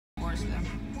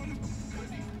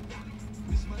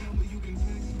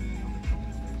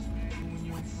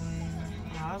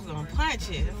was gonna punch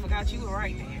it. I forgot you were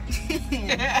right there.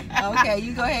 Okay,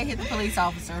 you go ahead and hit the police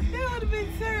officer. That would have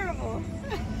been terrible.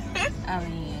 I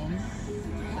mean,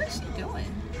 what is she doing?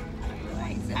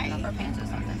 Like zipping up her pants or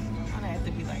something? I'd have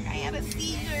to be like, I had a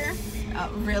seizure.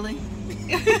 Really?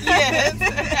 Yes.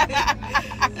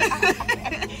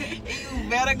 You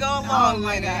better go along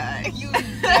with it. You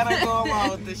better go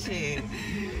along with the shit.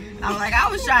 I'm like, I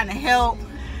was trying to help.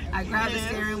 I grabbed the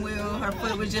steering wheel. Her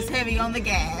foot was just heavy on the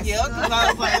gas. Yeah, because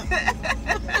I was like,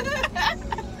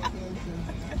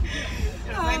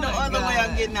 there's ain't no other way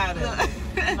I'm getting out of it.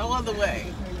 No other way.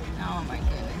 Oh my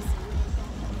goodness.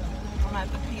 I'm going to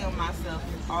have to pee on myself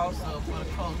also for the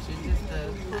culture, just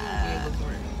to prove it was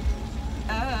real.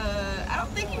 I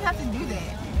don't think you have to do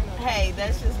that. Hey,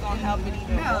 that's just going to help it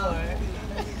even more.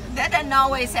 That doesn't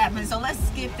always happen, so let's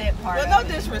skip that part. Well, no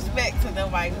disrespect to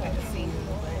nobody who had seen it,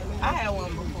 but I had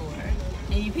one before.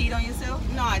 And you peed on yourself?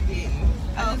 No, I didn't.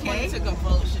 I just went to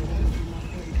convulsions.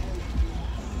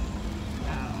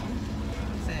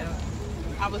 So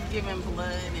I was giving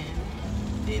blood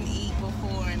and didn't eat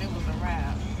before, and it was a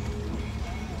wrap.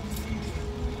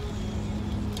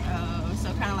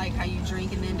 So kind of like how you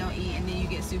drink and then don't eat and then you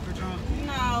get super drunk?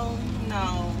 No.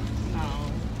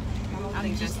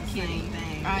 I'm just kidding.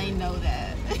 Thing. I know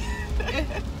that.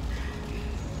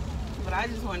 But I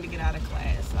just wanted to get out of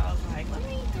class, so I was like, let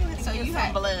me go ahead and so get you some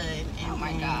had blood. And oh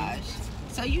my gosh.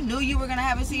 So you knew you were going to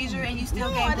have a seizure and you still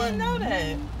no, gave I blood? didn't know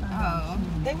that. Oh.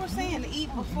 They were saying to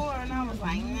eat before, and I was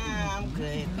like, nah, I'm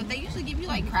good. But they usually give you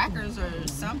like crackers or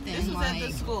something. This was like, at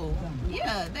the school.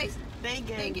 Yeah, They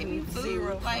give me you food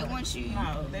zero like fun. once you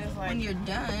No, there's like, when you're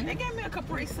done. They gave me a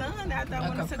Capri Sun after I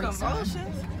went into Capri Sun.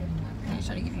 convulsions. They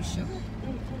try to give you sugar.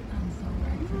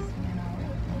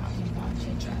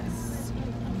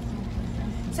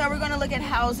 So we're gonna look at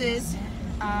houses.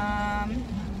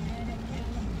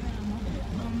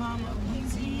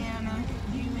 Louisiana.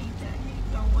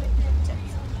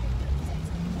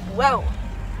 Whoa!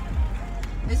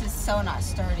 This is so not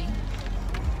sturdy.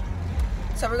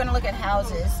 So we're gonna look at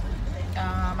houses.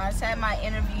 I just had my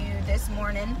interview this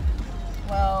morning.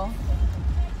 Well,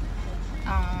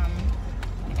 I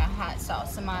got hot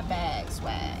sauce in my bag,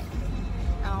 swag.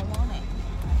 I don't want it.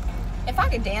 If I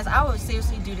could dance, I would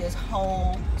seriously do this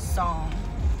whole song.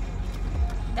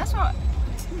 That's what.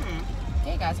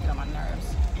 Gay guys get on my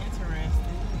nerves. Interesting.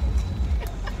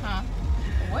 Huh?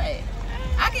 What?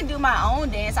 I can do my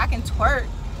own dance. I can twerk.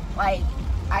 Like,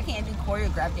 I can't do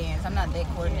choreographed dance. I'm not that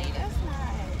coordinated. Yeah,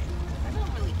 that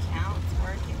don't really count,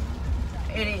 twerking.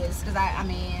 It is, because I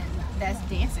mean, that's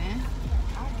dancing.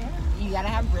 You gotta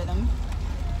have rhythm.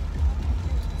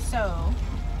 So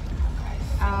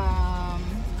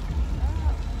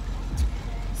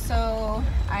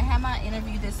I had my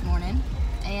interview this morning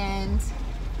and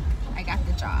I got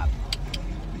the job.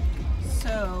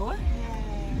 So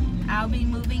I'll be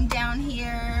moving down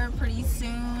here pretty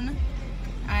soon.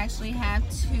 I actually have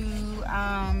to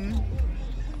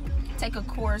take a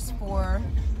course for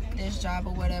this job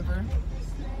or whatever.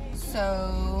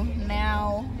 So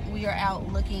now we are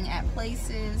out looking at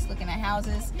places, looking at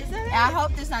houses. Is that it? I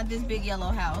hope it's not this big yellow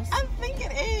house. I think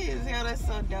it is. Yeah, that's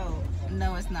so dope.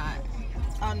 No, it's not.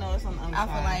 Oh no, it's on the other side.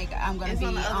 I feel like I'm gonna be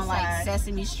on like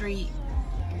Sesame Street.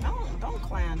 Don't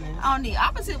clown this. On the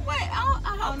opposite way.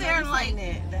 I hope they're like.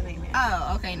 That ain't it.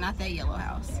 Oh, okay, not that yellow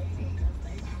house.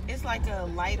 It's like a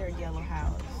lighter yellow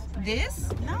house.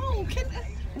 This? No,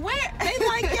 Where? they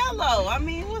like yellow. I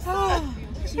mean, what's up?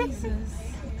 Jesus.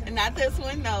 Not this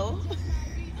one, no.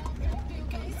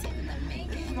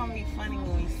 This is gonna be funny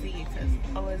when we see it.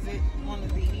 Cause is it one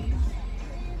of these?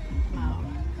 No.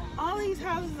 All these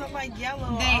houses are like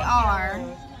yellow. They are.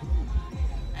 Yellow.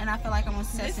 And I feel like I'm on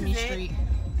Sesame Street.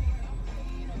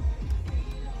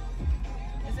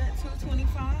 Is that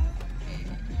 225?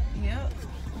 Yep.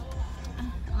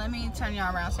 Let me turn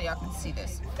y'all around so y'all can see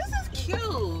this. This is cute.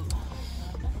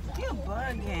 You're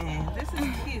bugging. This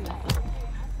is cute.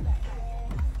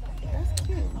 That's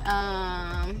cute.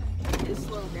 Just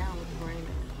slow down with the brain.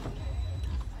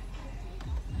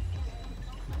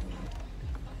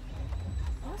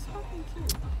 That's fucking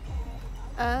cute.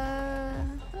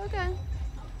 Okay.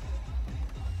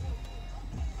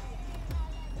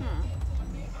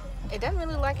 It doesn't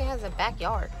really look like it has a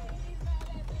backyard.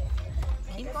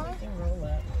 Keep going. Roll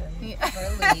up.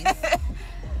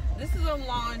 This is a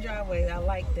long driveway. I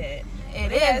like that.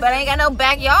 It is, but it ain't got no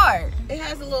backyard. It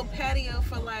has a little patio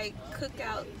for like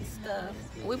cookout stuff.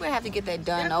 We would have to get that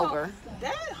done over.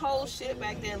 That whole shit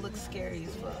back there looks scary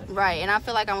as fuck. Right, and I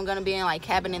feel like I'm gonna be in like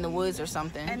cabin in the woods or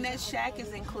something. And that shack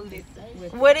is included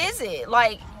with What is it?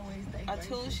 Like, a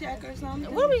tool shack or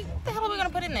something. What the hell are we gonna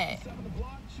put in that?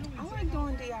 I like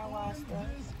doing DIY stuff.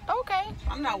 Okay.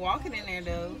 I'm not walking in there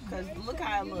though, cause look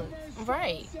how it looks.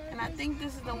 Right. And I think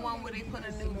this is the one where they put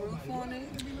a new roof on it,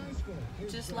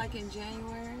 just like in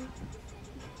January.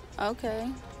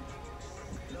 Okay.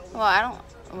 Well,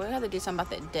 we have to do something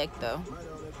about that deck though.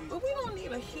 But we don't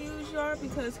need a huge yard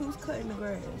because who's cutting the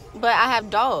grass? But I have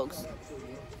dogs.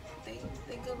 They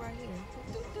go right here.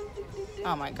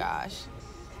 Oh my gosh.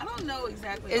 I don't know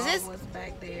exactly what's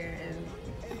back there and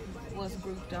what's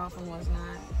grouped off and what's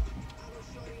not.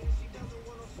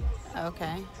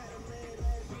 Okay.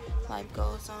 Life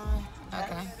goes on.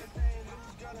 Okay.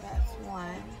 That's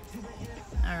one.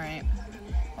 All right.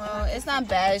 Well, it's not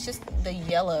bad. It's just the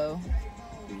yellow.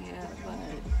 Yeah, but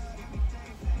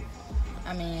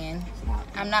I mean,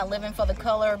 I'm not living for the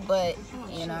color, but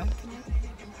you know.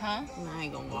 Huh? I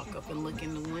ain't gonna walk up and look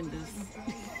in the windows.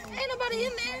 Ain't nobody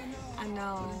in there. I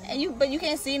know. But you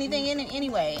can't see anything in it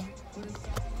anyway.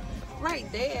 Right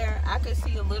there, I could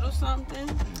see a little something.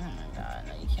 Oh my God,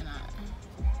 no, you cannot.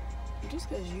 Just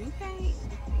because you can't,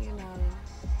 you know.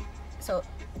 So,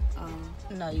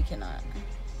 no, you cannot.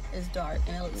 It's dark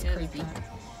and it looks creepy.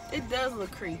 It does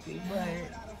look creepy, but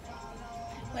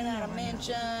without a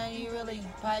mention, you really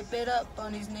pipe it up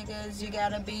on these niggas. You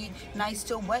gotta be nice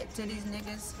to wet to these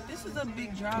niggas. This is a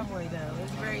big driveway though.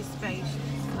 It's very spacious.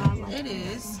 It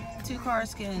is. 2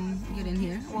 cars can get in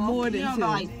here. Well, more than 2.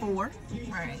 Like 4.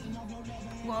 Right.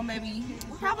 Well,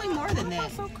 probably more than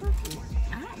that. So crooked?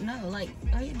 I don't know. Like,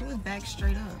 all you do is back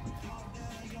straight up.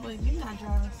 Well, you're not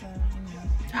driving, so you know.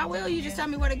 I will. You just tell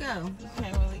me where to go. You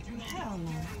can't really. Hell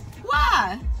no.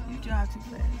 Why? You drive too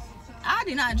fast. I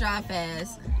do not drive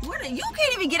fast. You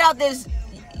can't even get out this.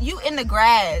 You in the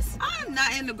grass. I'm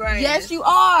not in the grass. Yes, you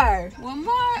are. Well,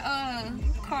 my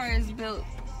car is built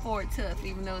Ford Tough,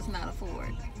 even though it's not a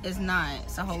Ford. It's not.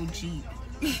 It's a whole Jeep.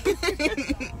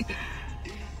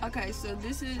 Okay, so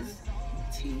this is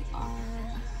TR.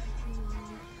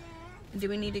 Do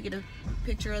we need to get a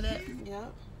picture of that?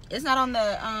 Yep. It's not on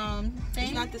the thing?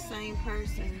 It's not the same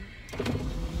person.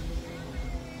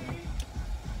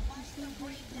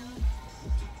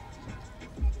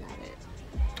 Got it.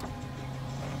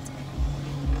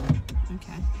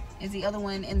 Okay. Is the other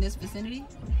one in this vicinity?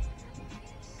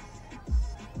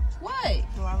 What?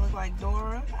 Do I look like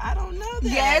Dora? I don't know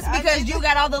that. Yes, because you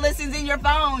got all the listings in your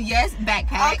phone. Yes,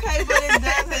 backpack. Okay, but it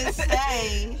doesn't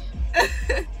say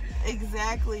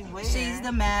exactly where. She's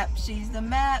the map. She's the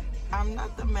map. I'm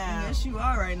not the map. Yes, you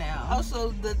are right now. Also,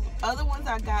 the other ones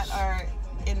I got are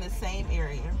in the same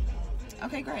area.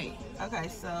 Okay, great. Okay,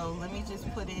 so let me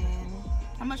just put in.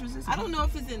 How much was this? I don't know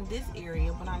if it's in this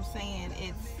area, but I'm saying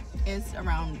it's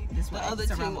around this way. The other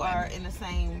 2 are in the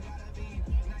same.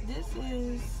 This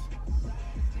is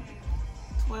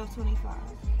 $12.25,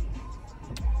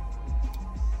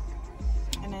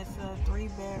 and it's a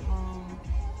 3-bedroom,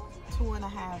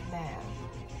 2.5 bath.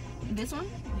 This one?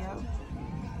 Yep.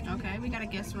 Okay, we got a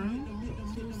guest room.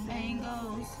 2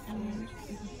 Angles.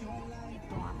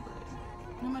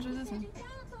 How much was this one?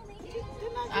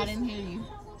 I didn't hear you.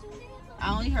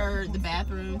 I only heard the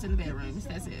bathrooms and the bedrooms.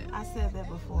 That's it. I said that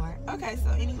before. Okay,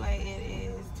 so anyway, it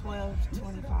is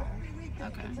 $12.25.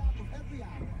 Okay.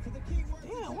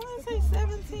 Yeah, I want to say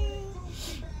 17.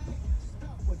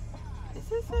 Is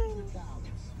this in?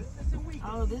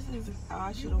 Oh, this is. Oh,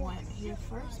 I should have went here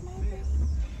first, maybe.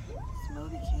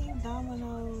 Smoothie King,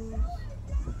 Domino's.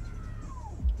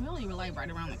 We only were like right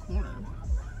around the corner.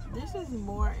 This is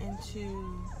more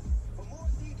into.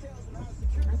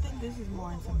 I think this is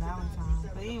more into Valentine's.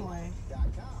 But anyway.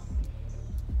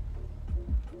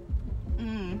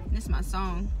 This is my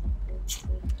song.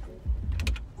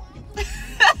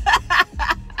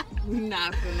 You're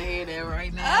not finna hear that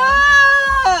right now.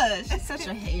 She's such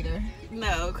a hater.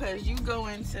 No, because you go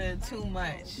into too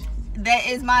much. That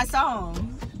is my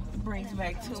song. Brings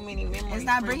back too many memories. It's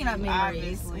not bringing up memories.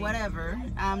 Obviously. Whatever.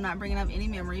 I'm not bringing up any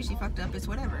memories. She fucked up. It's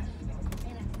whatever.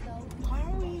 Why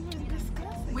are we even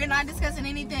discussing? We're not discussing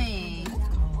anything.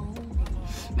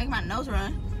 Make my nose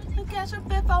run. I'll catch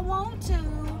up if I want to.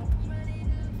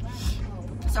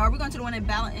 So are we going to the one in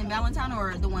Valentine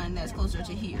or the one that's closer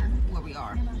to here where we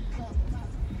are?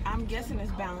 I'm guessing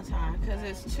it's Valentine because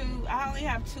it's 2. I only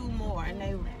have 2 more and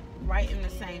they right in the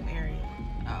same area.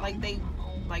 Oh. Like they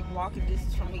walking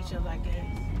distance from each other, I guess.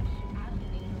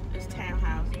 It's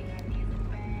townhouses.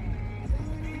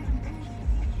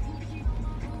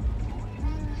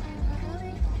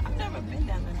 I've never been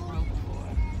down this road before.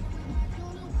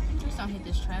 Just don't hit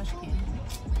this trash can.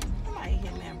 Somebody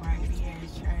hitting that raggedy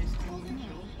ass trash can.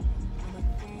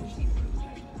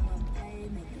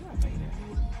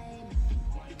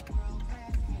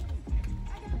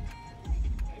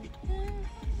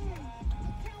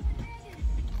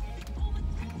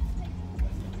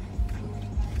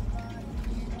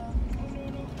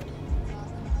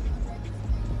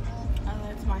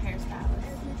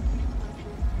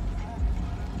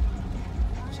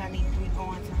 I need to be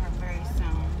going to her very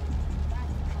soon.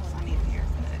 So I need a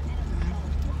haircut.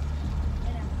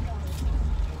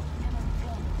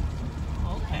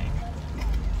 Okay.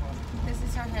 This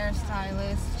is her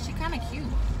hairstylist. She kind of cute.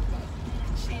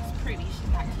 She's pretty.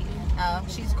 She's not cute. Oh,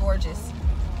 she's gorgeous.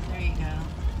 There you go.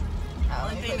 Oh,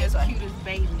 Only let me thing put it that's this way. cute is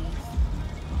babies.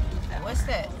 What's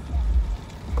that?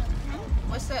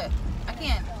 What's that? I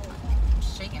can't.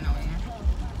 It's shaking over here.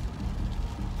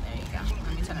 There you go.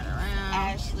 Let me turn it around.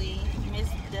 Ashley, Miss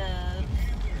Dub.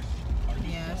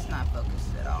 Yeah, it's not focused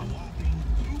at all.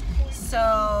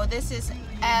 So this is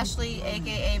Ashley,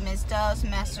 aka Miss Dubs,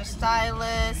 master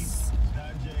stylist.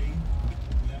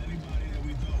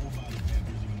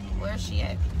 Where's she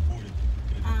at?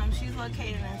 She's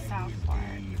located in South Park.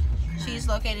 She's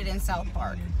located in South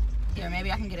Park. Here,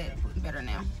 maybe I can get it better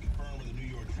now.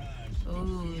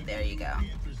 Ooh, there you go.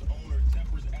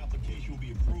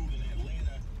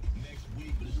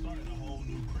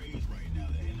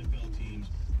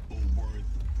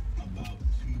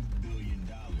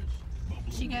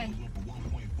 She gay?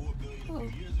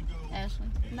 Who? Ashley?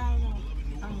 No.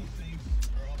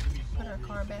 Put her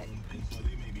car back.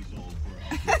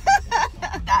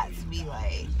 That's me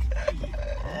like.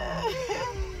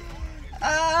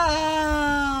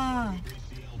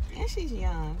 And she's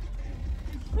young.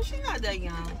 But she's not that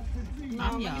young. No,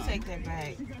 I'm let young. me take that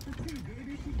back.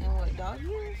 And what, dog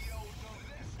years?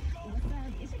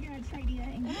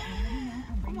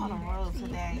 I'm on a roll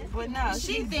today. But no,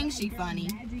 She thinks she funny.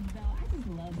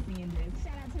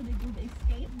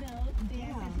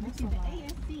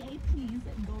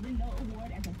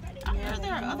 I'm sure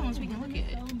there are other ones we can look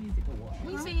at.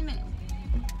 We seen it.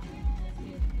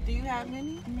 Do you have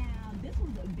many? This was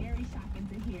very shocking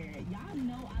to hear. Y'all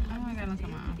know I love Oh my God, look at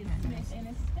mine. Smith, and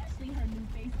especially her new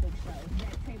Facebook show,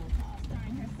 Red Table Talk,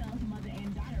 starring herself, mother,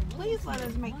 and daughter. Please let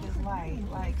us make this light.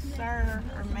 Like, sir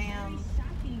or ma'am,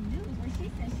 Shocking news where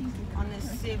she said she's on this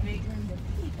Civic, during the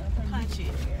peak of her punch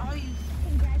it. Oh,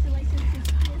 Congratulations to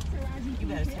Kiss Taraji. you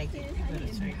better take it. You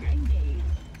better take it. Engaged.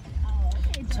 Oh,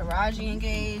 okay. Taraji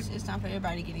engaged. It's time for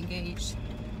everybody to get engaged.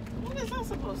 What is that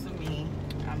supposed to mean?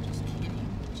 I'm just kidding.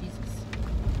 Jesus.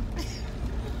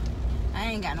 I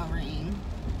ain't got no ring.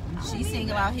 She's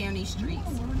single out here in these streets.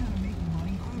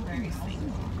 I'm very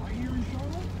single.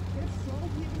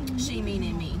 She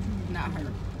meaning me, not her.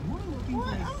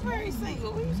 What? I'm very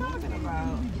single. What are you talking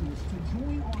about?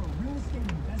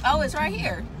 Oh, it's right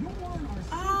here.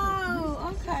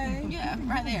 Oh, okay. Yeah,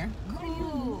 right there.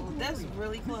 Cool. That's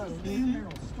really close. And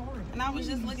I was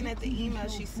just looking at the email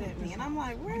she sent me, and I'm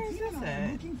like, where is this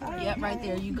at? Oh, Yep, right okay.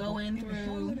 there. You go in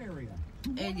through.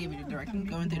 It'll give you the directions.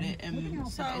 Go in through the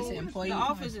So it's employee. the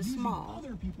office is small.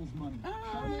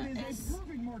 It's,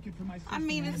 I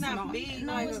mean, it's not big,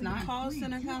 No, like it's a not. call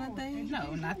center kind of thing.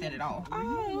 no, not that at all.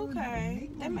 Oh, okay.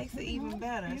 That makes it even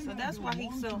better. So that's why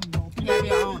he's so. You have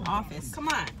your own office. Come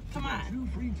on.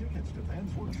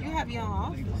 You have your own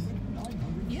office.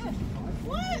 Yeah.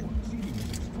 What?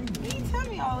 You didn't tell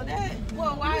me all of that.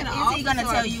 Well, why You mean an is he gonna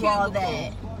office or tell a you all cubicle?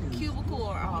 that? Cubicle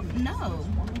or office? No.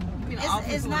 You mean an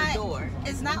office It's with a not. door?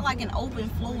 It's not like an open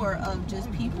floor of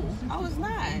just people. Oh, it's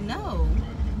not. No.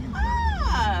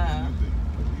 Ah,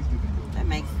 that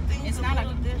makes things It's a not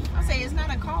little different. I say it's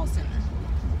not a call center.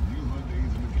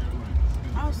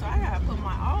 Oh, so I gotta put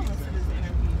my all into this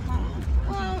interview, huh?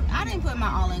 Well, I didn't put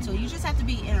my all into it. You just have to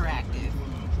be interactive.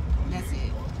 That's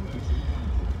it.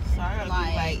 So I gotta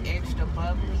be like extra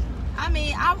bubbly. I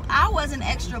mean, I wasn't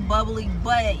extra bubbly,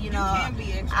 but you know, You can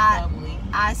be extra bubbly.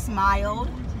 I smiled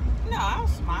No, I'll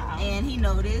smile. and he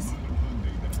noticed,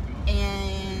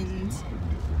 and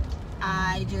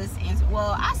I just answered.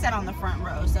 Well, I sat on the front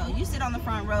row, so you sit on the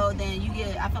front row, then you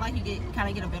get. I feel like you kind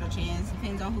of get a better chance.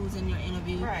 Depends on who's in your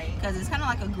interview, Right. Because it's kind of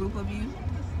like a group of you.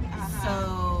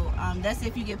 So that's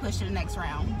if you get pushed to the next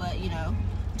round. But you know,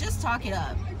 just talk it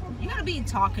up. You gotta be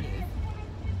talkative.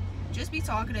 Just be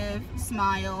talkative,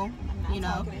 smile, I'm not you know,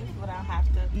 talkative, but I'll have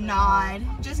to nod,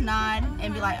 just nod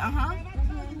and be like,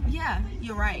 yeah,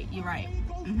 you're right.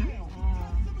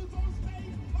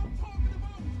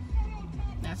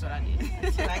 That's what I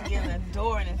did. So I get in the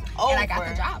door and it's over. And I got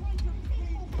the job.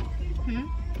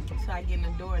 So I get in the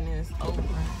door and then it's over.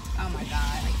 Oh my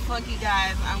God. Fuck you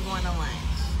guys, I'm going to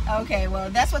lunch. Okay, well,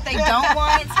 that's what they don't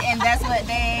want, and that's what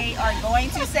they are going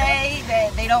to say,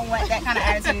 that they don't want that kind of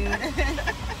attitude.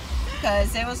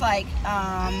 Because it was like,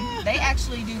 they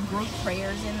actually do group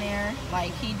prayers in there.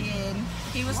 Like he did,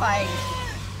 he was like,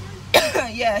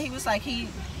 yeah, he was like,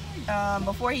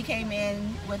 before he came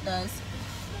in with us,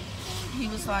 he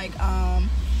was like,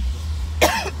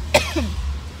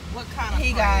 What kind of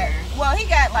he prayer? he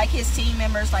got like his team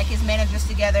members, like his managers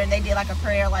together, and they did like a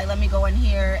prayer, like, let me go in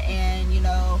here and, you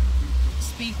know,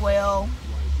 speak well,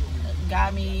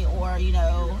 guide me, or, you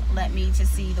know, let me to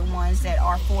see the ones that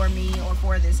are for me or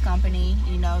for this company,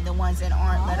 you know, the ones that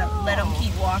aren't, let them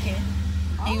keep walking.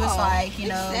 He was like, you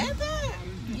know, said that?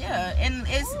 yeah, and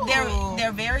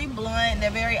they're very blunt, they're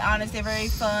very honest, they're very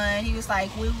fun. He was like,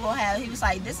 he was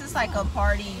like, this is like a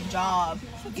party job.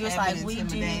 He was like, we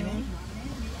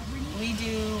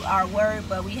do our work,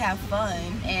 but we have fun,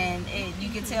 and you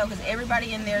can tell because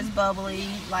everybody in there is bubbly,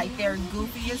 like they're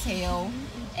goofy as hell.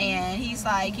 And he's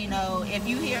like, you know, if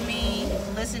you hear me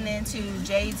listening to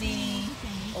Jay-Z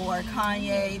or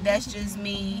Kanye, that's just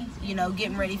me, you know,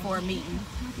 getting ready for a meeting.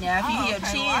 Now, if you hear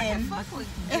Chin, well, I can fuck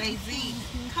with Jay-Z,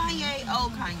 Kanye,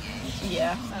 old Kanye.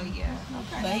 Yeah. So yeah,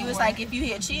 okay. But he was like, if you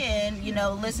hear Chin, you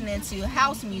know, listening to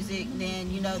house music,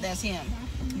 then you know that's him.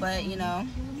 But you know,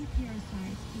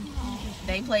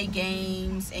 they play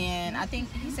games, and I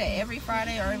think he said every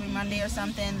Friday or every Monday or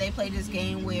something, they play this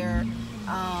game where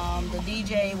the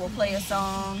DJ will play a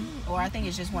song, or I think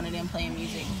it's just one of them playing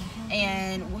music,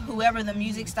 and whoever the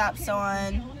music stops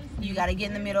on, you got to get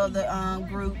in the middle of the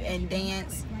group and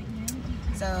dance.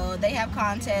 So they have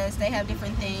contests, they have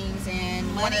different things,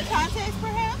 and money contests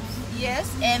perhaps.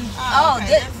 Yes, and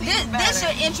okay, this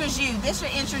should interest you. This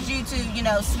should interest you to, you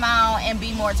know, smile and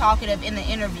be more talkative in the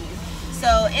interview.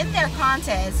 So in their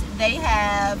contest, they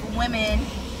have women.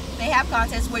 They have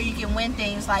contests where you can win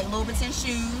things like Louboutin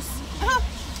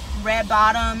shoes, red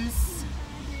bottoms.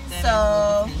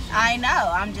 So I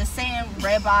know, I'm just saying,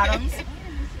 red bottoms.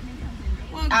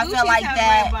 Well, I feel like have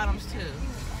that. Red bottoms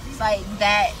too. It's like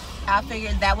that. I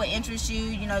figured that would interest you.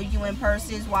 You know, you win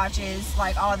purses, watches,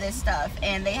 like all this stuff.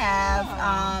 And they have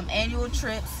annual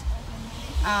trips.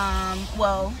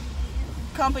 Well,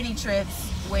 company trips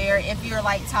where if you're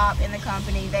like top in the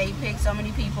company, they pick so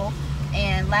many people.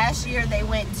 And last year they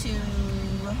went to,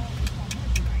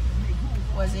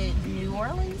 was it New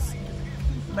Orleans?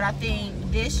 But I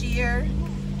think this year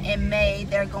in May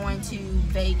they're going to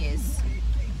Vegas.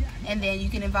 And then you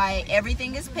can invite,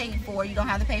 everything is paid for. You don't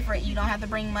have to pay for it. You don't have to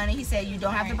bring money. He said you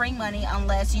don't have to bring money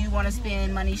unless you want to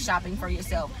spend money shopping for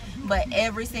yourself. But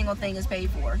every single thing is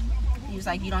paid for. He was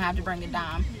like, you don't have to bring a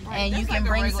dime. Right. And That's you can like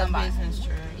bring a somebody. Business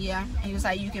trip. Yeah. He was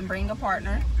like, you can bring a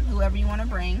partner, whoever you want to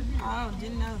bring. Oh,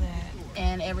 didn't know that.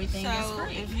 And everything is So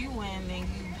free. if you win, then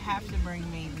you have to bring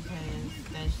me because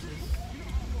that's just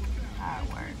how it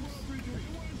works.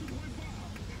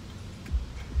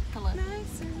 Hello.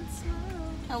 Nice and slow.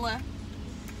 Hello.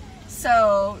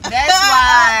 So that's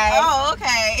why. Oh,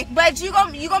 okay. But you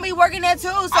gonna be working there too.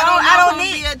 So I don't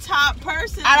need be a top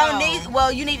person. I don't though. need.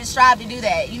 Well, you need to strive to do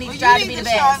that. You need Well, to strive you to be need the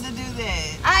to best. strive to do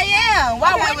that. I am.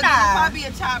 Why Okay, wouldn't but if I I? be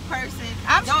a top person,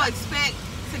 I'm don't expect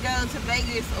to go to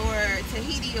Vegas or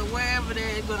Tahiti or wherever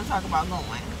they're going to talk about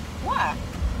going. Why?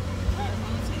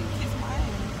 Kiss my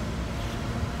ass.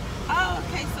 Oh,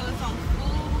 okay, so it's on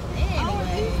full. Oh, are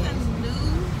these the new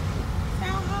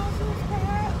townhouses,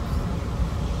 perhaps?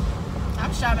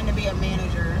 I'm striving to be a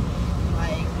manager.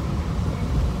 Like,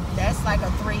 that's like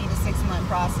a 3 to 6 month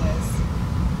process.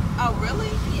 Oh,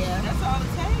 really? Yeah. That's all it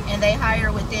takes? And they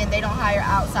hire within. They don't hire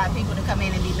outside people to come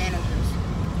in and be managers.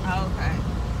 Oh, okay.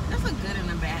 That's a good and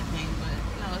a bad thing, but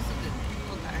no, it's a good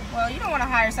thing. Okay. Well, you don't want to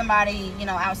hire somebody, you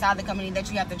know, outside the company that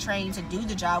you have to train to do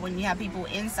the job when you have people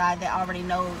inside that already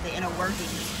know the inner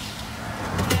workings.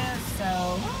 Yeah. So,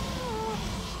 Oh,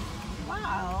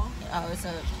 wow. oh, it's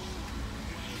a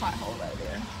pothole right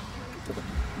there.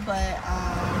 But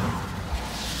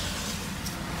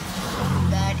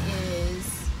that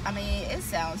is, I mean, it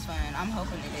sounds fun. I'm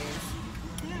hoping it is.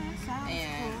 Yeah, it sounds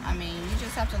And cool. I mean, you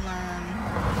just have to learn.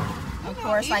 Of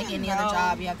course, like even any other though-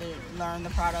 job, you have to learn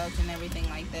the product and everything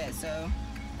like that. So I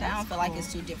That's don't feel like cool.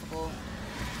 it's too difficult.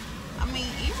 I mean,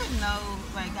 even though,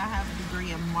 like, I have a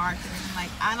degree in marketing, like,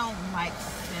 I don't like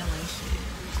selling shit.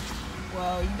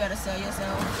 Well, you better sell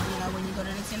yourself, you know, when you go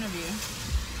to this interview.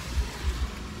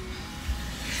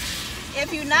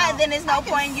 If you're not, then there's no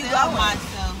point in you sell going.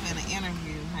 myself in an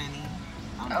interview, honey.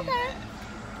 I'll do Okay. that.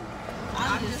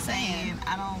 I'm just saying,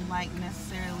 I don't like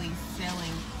necessarily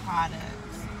selling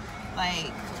products.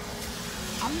 Like,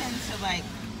 I'm into, like,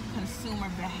 consumer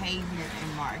behavior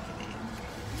in marketing.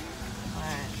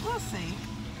 But we'll see.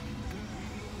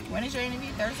 When is your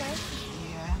interview? Thursday?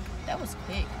 Yeah. That was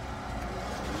quick.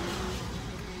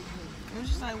 It was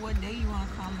just like, what day you want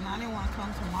to come? And I didn't want to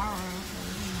come tomorrow. So,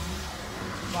 you know,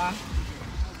 Why?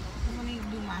 I need to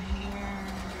do my hair.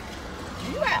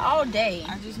 You had all day.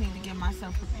 I just need to get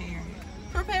myself prepared.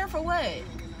 Prepare for what?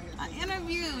 An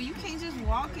interview. You can't just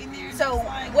walk in there. So just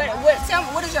like, what? Tell me,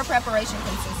 what does your preparation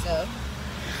consist of?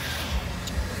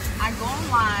 I go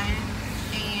online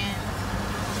and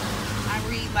I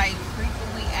read like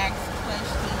frequently asked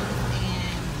questions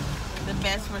and the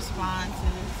best responses.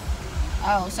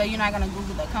 Oh, so you're not gonna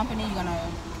Google the company? You're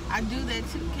gonna? I do that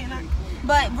too. Can I?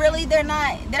 But really, they're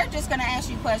not. They're just gonna ask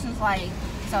you questions like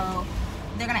so.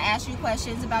 They're gonna ask you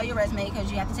questions about your resume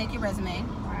because you have to take your resume.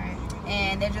 Right.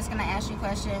 And they're just gonna ask you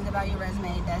questions about your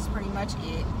resume. That's pretty much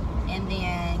it. And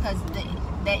then, because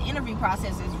that interview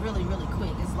process is really, really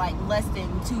quick. It's like less than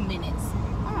 2 minutes.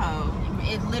 Oh.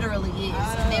 It literally is.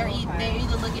 Oh, they're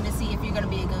either looking to see if you're gonna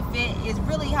be a good fit. It's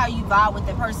really how you vibe with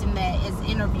the person that is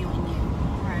interviewing you.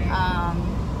 Right.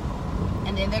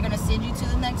 And then they're gonna send you to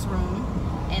the next room,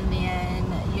 and then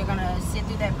you're gonna sit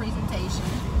through that presentation,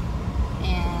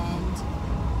 and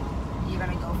you're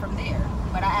gonna go from there.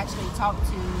 But I actually talked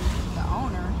to the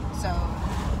owner, so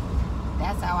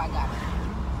that's how I got it.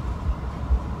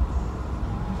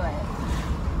 But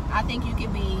I think you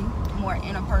could be more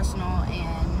interpersonal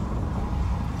and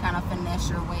kind of finesse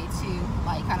your way too,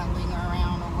 like kind of linger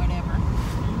around or whatever.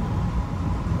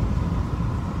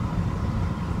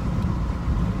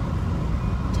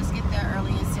 Just get there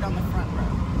early and sit on the front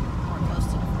row or close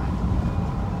to the front.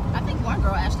 I think one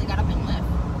girl actually got up and left.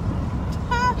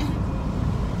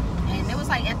 And it was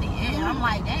like at the end, I'm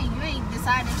like, dang, you ain't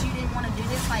decided that you didn't want to do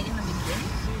this like in the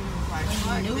beginning? Like,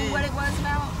 When you knew what it was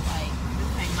about? Like,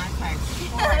 this ain't my type of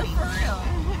for party. real.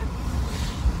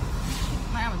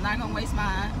 I was not gonna waste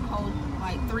my whole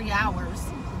like 3 hours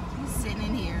sitting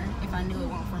in here if I knew it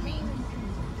wasn't for me.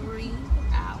 3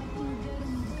 hours.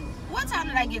 What time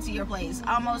did I get to your place?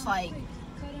 Almost like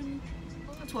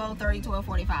 12:30,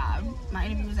 12:45. My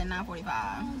interview was at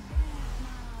 9:45.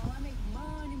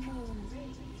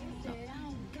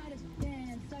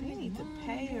 They need to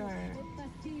pay her.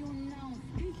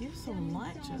 Give some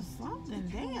lunch or something.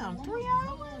 Damn, 3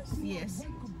 hours? Yes.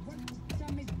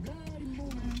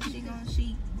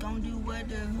 She gonna do what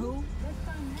to who?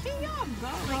 Can y'all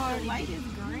go? Like, the light is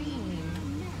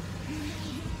green.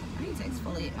 I need to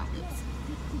exfoliate my lips.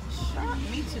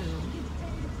 Me too.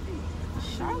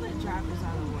 Charlotte drivers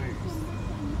are the worst.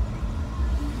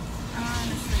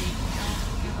 Honestly, don't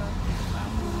give up if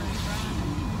I'm moving from.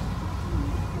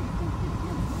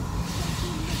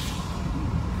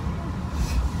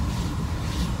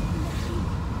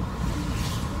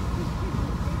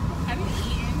 Have you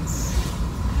eaten?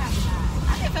 I have not.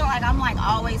 I just feel like I'm like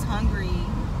always hungry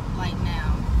like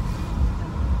now.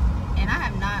 And I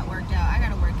have not worked out. I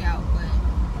gotta work out, but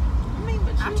I mean,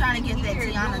 but I'm trying to get that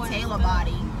Tiana Taylor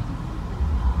body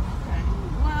Okay.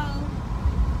 Well,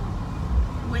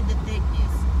 with the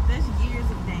thickness. that's years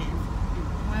of dancing.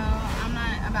 Well, I'm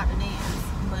not about to dance,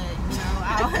 but you know,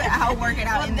 I'll work it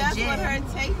out Well, in the that's gym. what her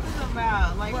tape is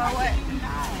about. Like, Well, how what? can you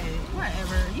not?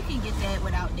 Whatever. You can get that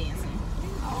without dancing.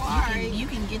 Oh, alright. You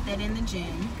can get that in the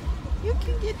gym. You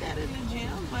can get that in the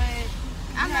gym, but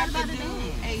I'm you not have about to to do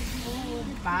dance. a full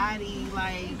body.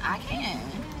 Like, I can.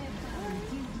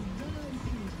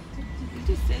 you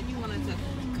just said you wanted to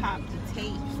cop the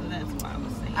tape, so that's why I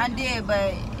was saying. I did,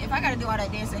 but if I gotta do all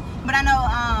that dancing, but I know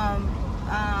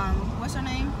what's her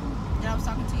name that I was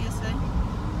talking to yesterday?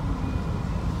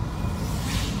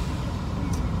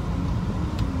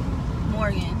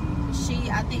 Morgan.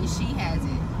 I think she has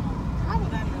it. How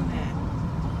would I know that?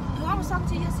 Who I was talking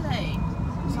to yesterday?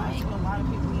 I talked to a lot of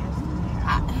people yesterday.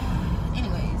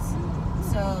 Anyways,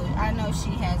 so I know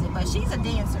she has it, but she's a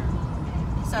dancer.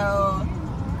 So,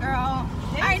 girl,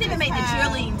 I ain't even made the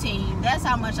cheerleading team. That's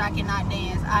how much I cannot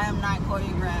dance. I am not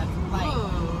choreographed. Like,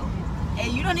 Ooh.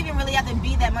 and you don't even really have to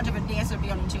be that much of a dancer to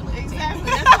be on the cheerleading Exactly.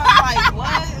 team. That's why I'm like,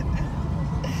 what?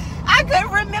 I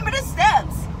couldn't remember the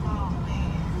steps. Oh man.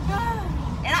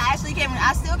 And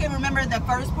I still can remember the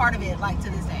first part of it, like to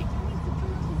this day.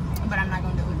 But I'm not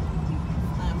gonna do it.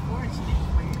 Unfortunate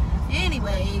for you.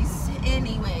 Anyways,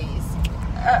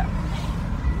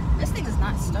 this thing is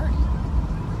not sturdy.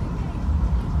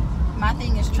 My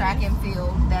thing is track and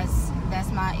field. That's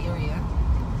my area.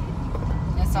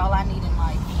 That's all I need in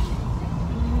life.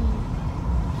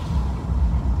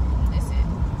 That's it.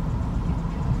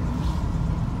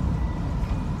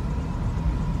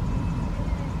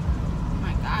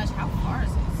 My gosh, how far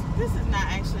is this? This is not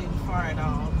actually far at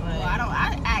all, but Well,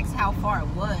 I asked how far it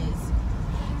was.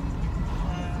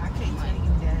 I can't tell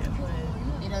you that.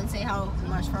 But It doesn't say how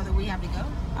much further we have to go.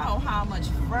 oh, how much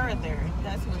further?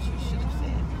 That's what you should have said.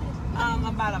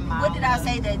 About a mile. What did I up.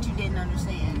 say that you didn't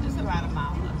understand? Just about a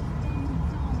mile up.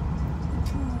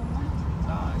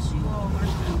 Gosh, you over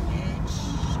the bitch.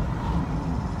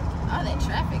 Oh, that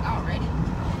traffic already.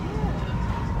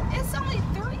 Yeah. It's only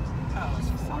 3. Oh, it's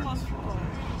It's 4. almost 4.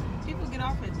 People get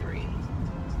off at 3.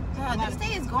 God, this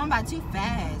day is going by too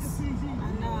fast.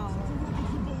 I know.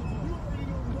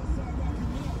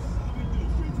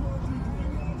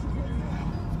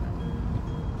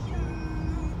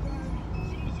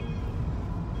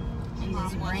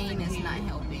 this rain is not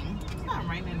helping. It's not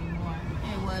raining anymore.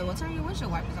 It would. Well, turn your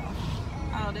windshield wipers off.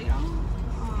 Oh, they don't?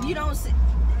 Oh. You don't see.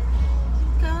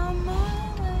 Come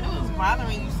on. It was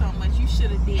bothering you so much. You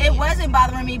should have did. It wasn't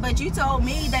bothering me, but you told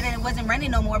me that it wasn't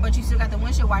raining no more, but you still got the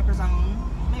windshield wipers on.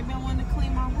 Maybe I wanted to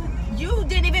clean my window. You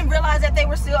didn't even realize that they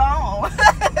were still on.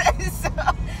 So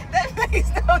that makes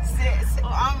no sense.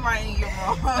 Well, I'm writing you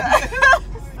wrong.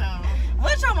 So,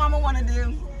 what your mama want to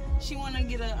do? she want to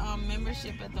get a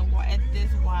membership at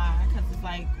this Y because it's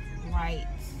like right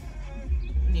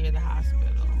near the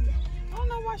hospital. I don't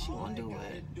know why she won't do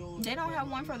it. They don't have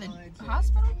one for the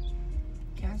hospital?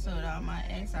 Cancel it out. My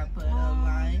ex, I put a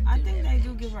line. I think they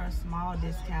do give her a small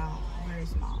discount. Very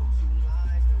small.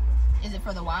 Is it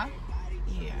for the Y?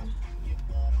 Yeah.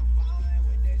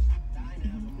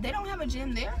 They don't have a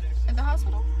gym there at the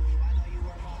hospital?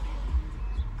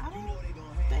 I don't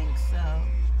think so.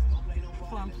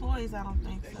 For employees, I don't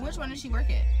think so. Which one does she work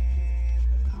at?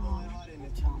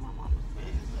 Tell my mama.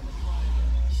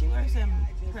 She works at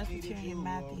Presbyterian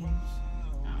Matthews.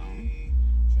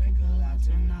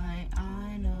 Tonight,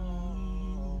 I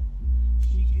know.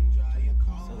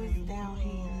 So it's down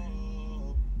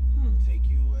here.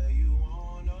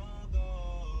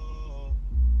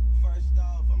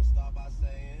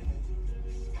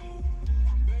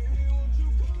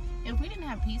 If we didn't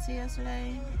have pizza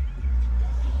yesterday,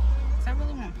 'cause I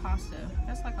really want pasta.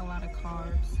 That's like a lot of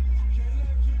carbs.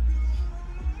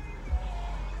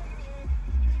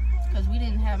 Because we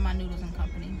didn't have my noodles and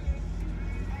company.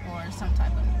 Or some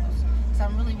type of noodles. So I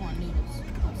really want noodles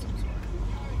of some sort.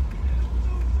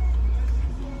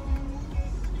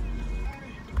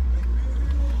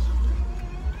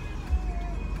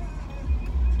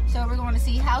 So we're going to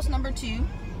see house number 2.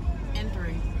 And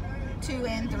 3. 2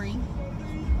 and 3.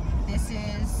 This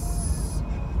is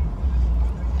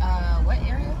what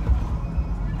area?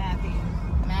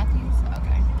 Matthews.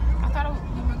 Okay. I thought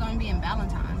we were going to be in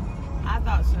Valentine. I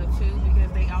thought so too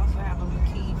because they also have a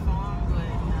McKee farm, but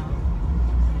no.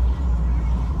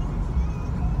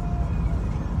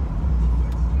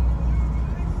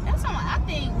 That's something I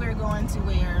think we're going to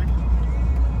where.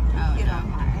 Oh, Get no. off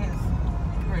my ass,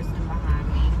 person behind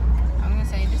me. I'm gonna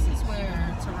say this is where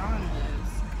Tehran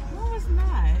lives. No, it's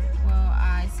not. Well,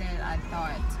 I said I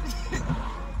thought.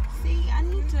 See, I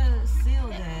need to seal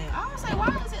that. I was like,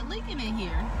 why is it leaking in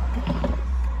here?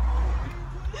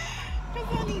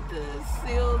 Because I need to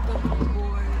seal the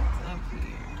boards up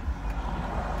here.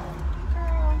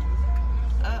 Girl.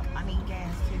 I need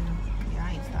gas too. Yeah,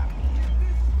 I ain't stopping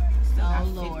yet. Still got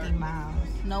 50 Lord. miles.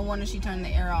 No wonder she turned the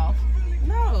air off.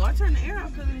 No, I turned the air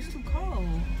off because it was too cold.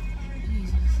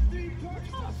 Jesus.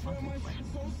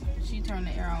 She turned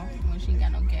the air off when she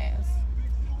got no gas.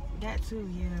 That too,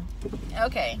 yeah.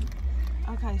 Okay.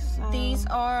 Okay, so These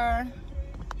are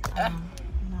no, it's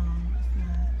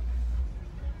not.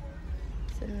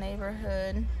 the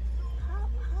neighborhood. How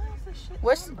is this shit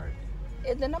What's- numbered?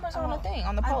 The numbers are on the thing,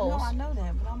 on the I poles. know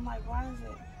that, but I'm like, why is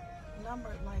it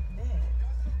numbered like that?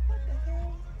 What the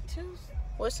hell?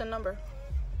 What's the number?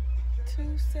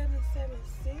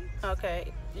 2776.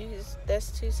 Okay, that's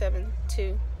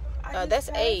 272. That's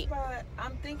 8.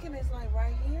 I'm thinking it's like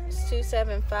right here. It's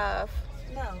 275.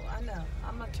 No, I know.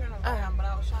 I'm gonna turn around, but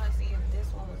I was trying to see if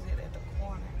this one was it at the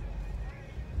corner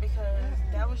because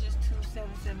that was just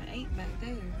 2778 back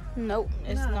there. Nope,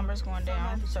 it's No, numbers going so I down.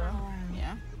 have to So turn around.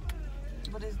 yeah.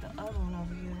 But it's the other one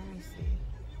over here. Let me see.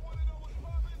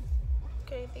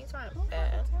 Okay, these aren't Who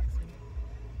bad. fucking texted me?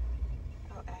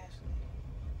 Oh, Ashley.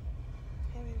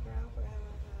 Hey, baby girl, I forgot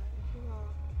about that. If you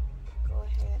want, go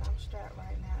ahead. I'm strapped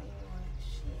right now anyway.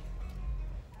 Shit.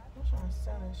 I'm trying to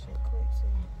sell that shit quick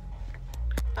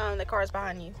too. The car's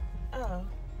behind you. Oh.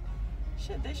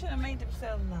 Shit, they should have made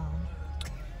themselves known.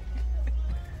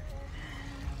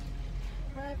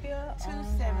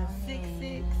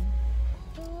 2766.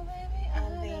 Oh, baby, I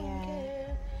And then- don't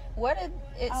care. What did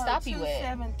it stop you at?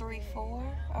 2734.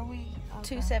 Are we? Okay.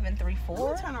 2734.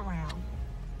 Let me turn around.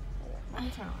 Let me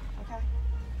turn around, okay?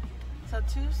 So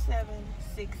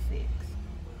 2766.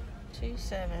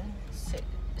 276.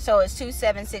 So it's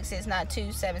 2766, not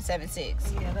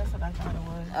 2776. Yeah, that's what I thought it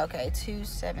was. Okay,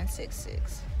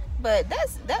 2766. But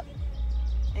that's that.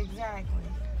 Exactly.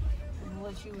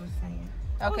 What you were saying.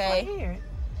 I was Okay. right here.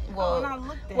 Well, when I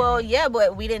looked at well, it. yeah,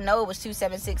 but we didn't know it was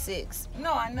 2766.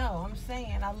 No, I know. I'm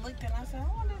saying. I looked and I said,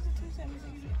 oh, there's a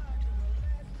 2766.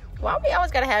 Why we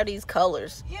always gotta have these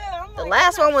colors? Yeah, I'm The like,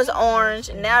 last I'm one was not feeling orange.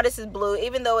 this shit. Now this is blue.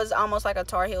 Even though it's almost like a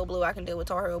Tar Heel blue, I can deal with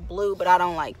Tar Heel blue, but I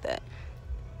don't like that.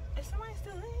 Is somebody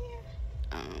still in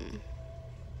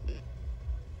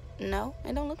here? No,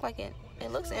 it don't look like it.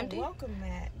 It looks It's a empty. welcome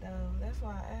mat, though. That's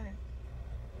why I asked.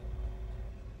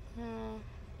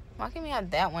 Why can't we have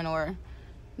that one or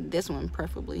this one,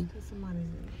 preferably? Because somebody's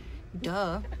in it.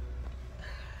 Duh.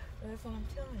 That's what I'm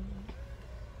telling you.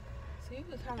 So you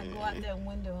could kind of go out that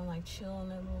window and like chill in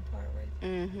that little part right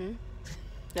there. Mm-hmm.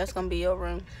 That's gonna be your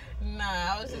room. Nah,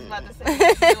 I was just about to say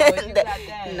that you got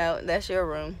that. No, that's your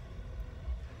room.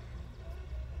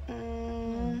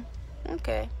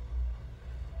 Okay.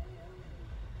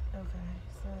 Okay,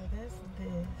 so that's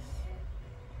this.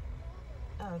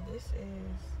 Oh, this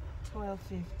is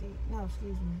 $12.50. No,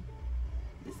 excuse me.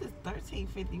 This is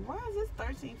 $13.50. Why is this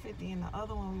 $13.50 and the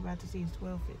other one we about to see is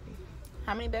 $12.50?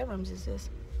 How many bedrooms is this?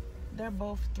 They're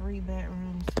both 3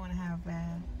 bedrooms, 2.5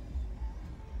 bath.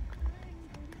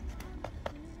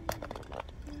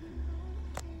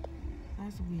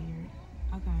 That's weird.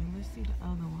 Okay, let's see the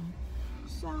other one.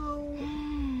 So,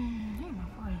 my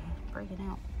forehead breaking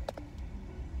out.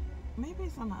 maybe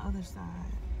it's on the other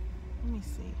side. Let me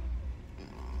see.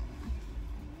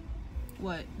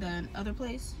 What, the other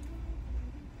place?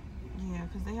 Yeah,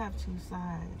 because they have 2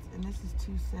 sides, and this is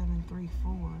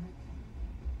 2734.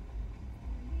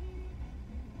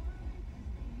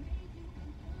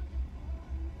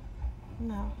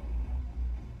 No,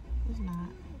 it's not.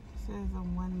 It says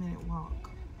a 1-minute walk.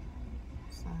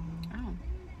 So, Oh.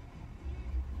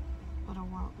 but a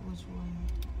walk which way?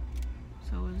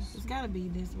 So It's got to be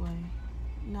this way.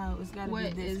 No, it's got to be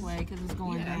What this is- way because it's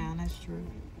going yeah. down. That's true.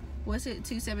 what's it,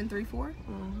 2734?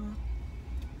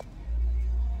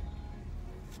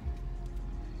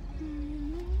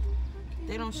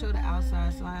 They don't show the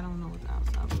outside, so I don't know what the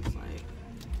outside looks like.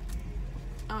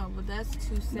 Oh, but that's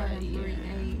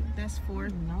 2738. That's 4.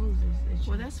 Nose is itchy.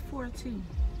 Well, that's 4 too.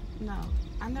 No,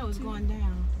 I know it's going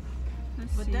down,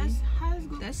 Let's but see. that's how is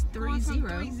That's going 30. from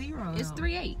 30. It's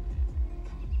 38.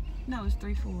 No, it's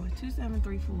 34.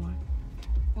 2734.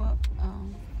 Well,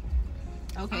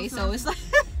 okay, So- so it's like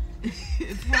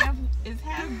it's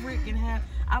half brick and half.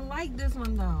 I like this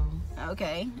one though,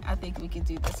 okay. I think we could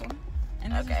do this one.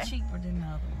 and this Okay. is cheaper than the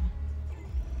other one.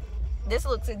 This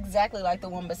looks exactly like the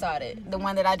one beside it. The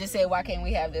one that I just said, why can't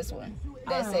we have this one?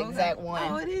 That's the Oh, okay. exact Oh,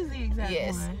 one. it is the exact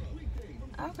Yes. one.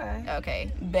 Okay.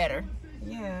 Okay, better.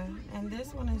 Yeah, and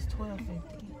this one is $12.50.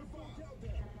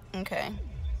 Okay.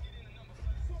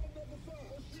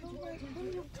 So like, who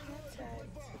do you contact?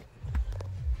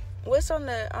 What's on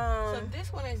the So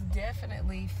this one is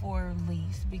definitely for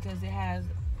lease because it has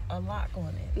a lock on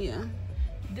it. yeah,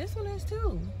 This one is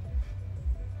too.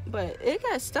 but it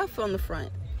got stuff on the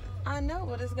front. I know,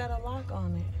 but it's got a lock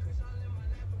on it.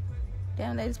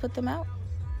 Damn, they just put them out.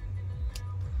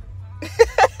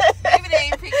 Maybe they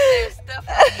ain't picking their stuff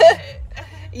up yet.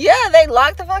 Yeah, they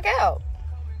locked the fuck out.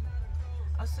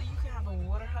 Oh, so you can have a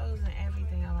water hose and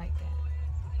everything. I like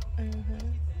that.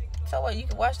 So what? You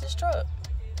can wash this truck.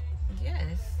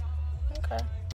 Yes. Okay.